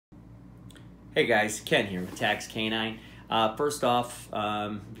Hey guys, Ken here with Tags Canine. First off,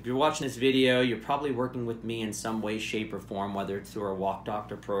 if you're watching this video, you're probably working with me in some way, shape, or form, whether it's through our Walk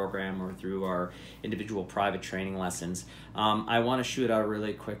Doctor program or through our individual private training lessons. I want to shoot out a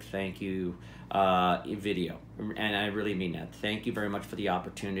really quick thank you video, and I really mean that. Thank you very much for the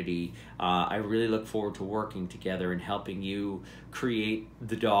opportunity. I really look forward to working together and helping you create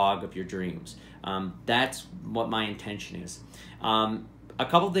the dog of your dreams. That's what my intention is. A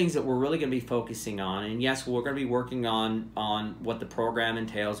couple things that we're really going to be focusing on, and yes, we're going to be working on what the program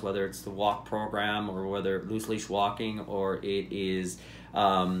entails, whether it's the walk program or whether loose leash walking or it is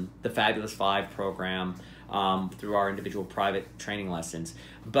the Fabulous 5 program through our individual private training lessons.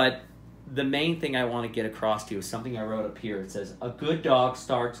 But the main thing I want to get across to you is something I wrote up here. It says, a good dog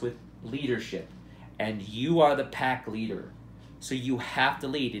starts with leadership, and you are the pack leader. So you have to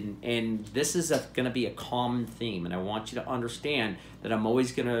lead, and this is going to be a common theme, and I want you to understand that I'm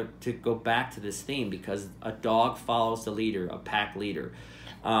always going to go back to this theme because a dog follows the leader, a pack leader.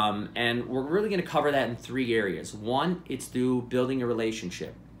 And we're really going to cover that in 3 areas. One, it's through building a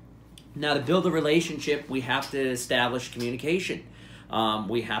relationship. Now, to build a relationship, we have to establish communication.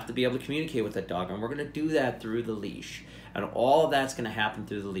 We have to be able to communicate with that dog, and we're going to do that through the leash. And all of that's going to happen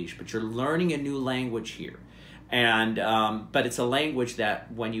through the leash, but you're learning a new language here. And but it's a language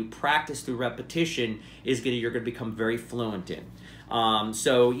that when you practice through repetition you're gonna become very fluent in.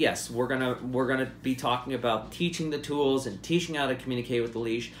 So yes, we're gonna be talking about teaching the tools and teaching how to communicate with the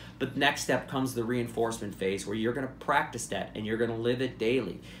leash. But next step comes the reinforcement phase, where you're gonna practice that and you're gonna live it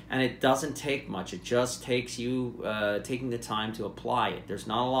daily. And it doesn't take much. It just takes you taking the time to apply it. There's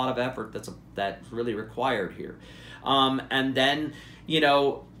not a lot of effort that's really required here. And then, you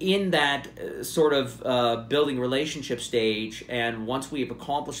know, in that sort of building relationship stage, and once we have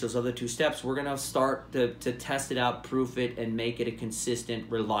accomplished those other 2 steps, we're going to start to test it out, proof it, and make it a consistent,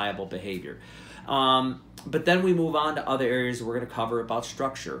 reliable behavior. But then we move on to other areas we're going to cover about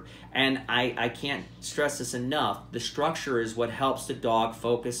structure. And I can't stress this enough. The structure is what helps the dog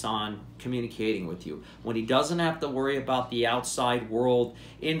focus on communicating with you. When he doesn't have to worry about the outside world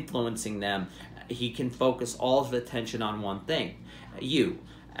influencing them, he can focus all of the attention on one thing, you,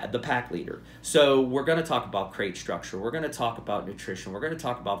 the pack leader. So we're going to talk about crate structure. We're going to talk about nutrition. We're going to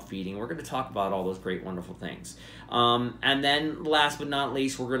talk about feeding. We're going to talk about all those great, wonderful things. And then last but not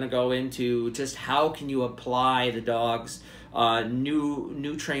least, we're going to go into just how can you apply the dog's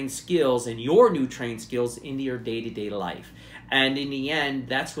new trained skills and your new trained skills into your day-to-day life. And in the end,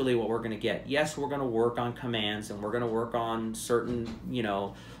 that's really what we're going to get. Yes, we're going to work on commands, and we're going to work on certain, you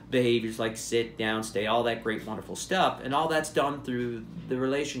know, behaviors like sit, down, stay, all that great, wonderful stuff. And all that's done through the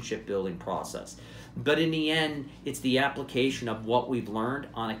relationship building process. But in the end, it's the application of what we've learned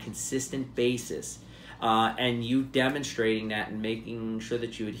on a consistent basis. And you demonstrating that and making sure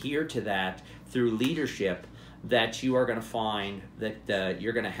that you adhere to that through leadership, that you are going to find that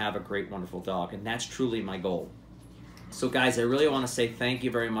you're going to have a great, wonderful dog. And that's truly my goal. So guys, I really want to say thank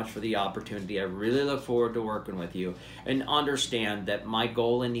you very much for the opportunity. I really look forward to working with you, and understand that my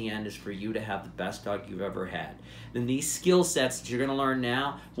goal in the end is for you to have the best dog you've ever had. Then these skill sets that you're going to learn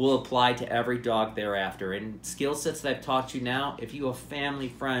now will apply to every dog thereafter. And skill sets that I've taught you now, if you have family,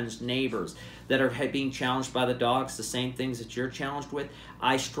 friends, neighbors that are being challenged by the dogs, the same things that you're challenged with,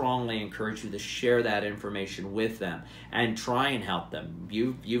 I strongly encourage you to share that information with them and try and help them.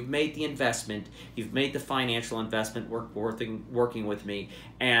 You've made the investment, you've made the financial investment working with me,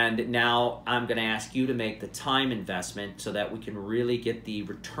 and now I'm going to ask you to make the time investment so that we can really get the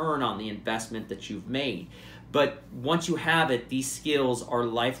return on the investment that you've made. But once you have it, these skills are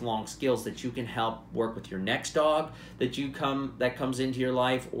lifelong skills that you can help work with your next dog that comes into your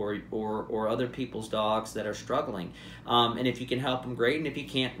life, or other people's dogs that are struggling. And if you can help them, great. And if you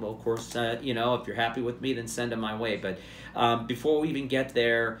can't, well, of course, you know, if you're happy with me, then send them my way. But before we even get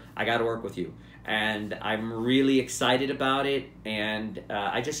there, I got to work with you. And I'm really excited about it. And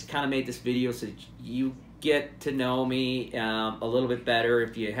I just kind of made this video so that you get to know me a little bit better.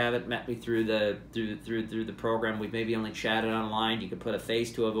 If you haven't met me through the program, we've maybe only chatted online. You can put a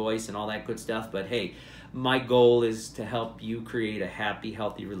face to a voice and all that good stuff. But hey, my goal is to help you create a happy,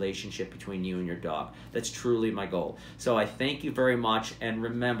 healthy relationship between you and your dog. That's truly my goal. So I thank you very much. And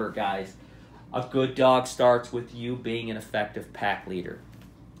remember, guys, a good dog starts with you being an effective pack leader.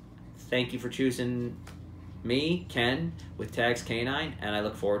 Thank you for choosing me, Ken, with Tags Canine, and I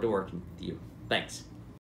look forward to working with you. Thanks.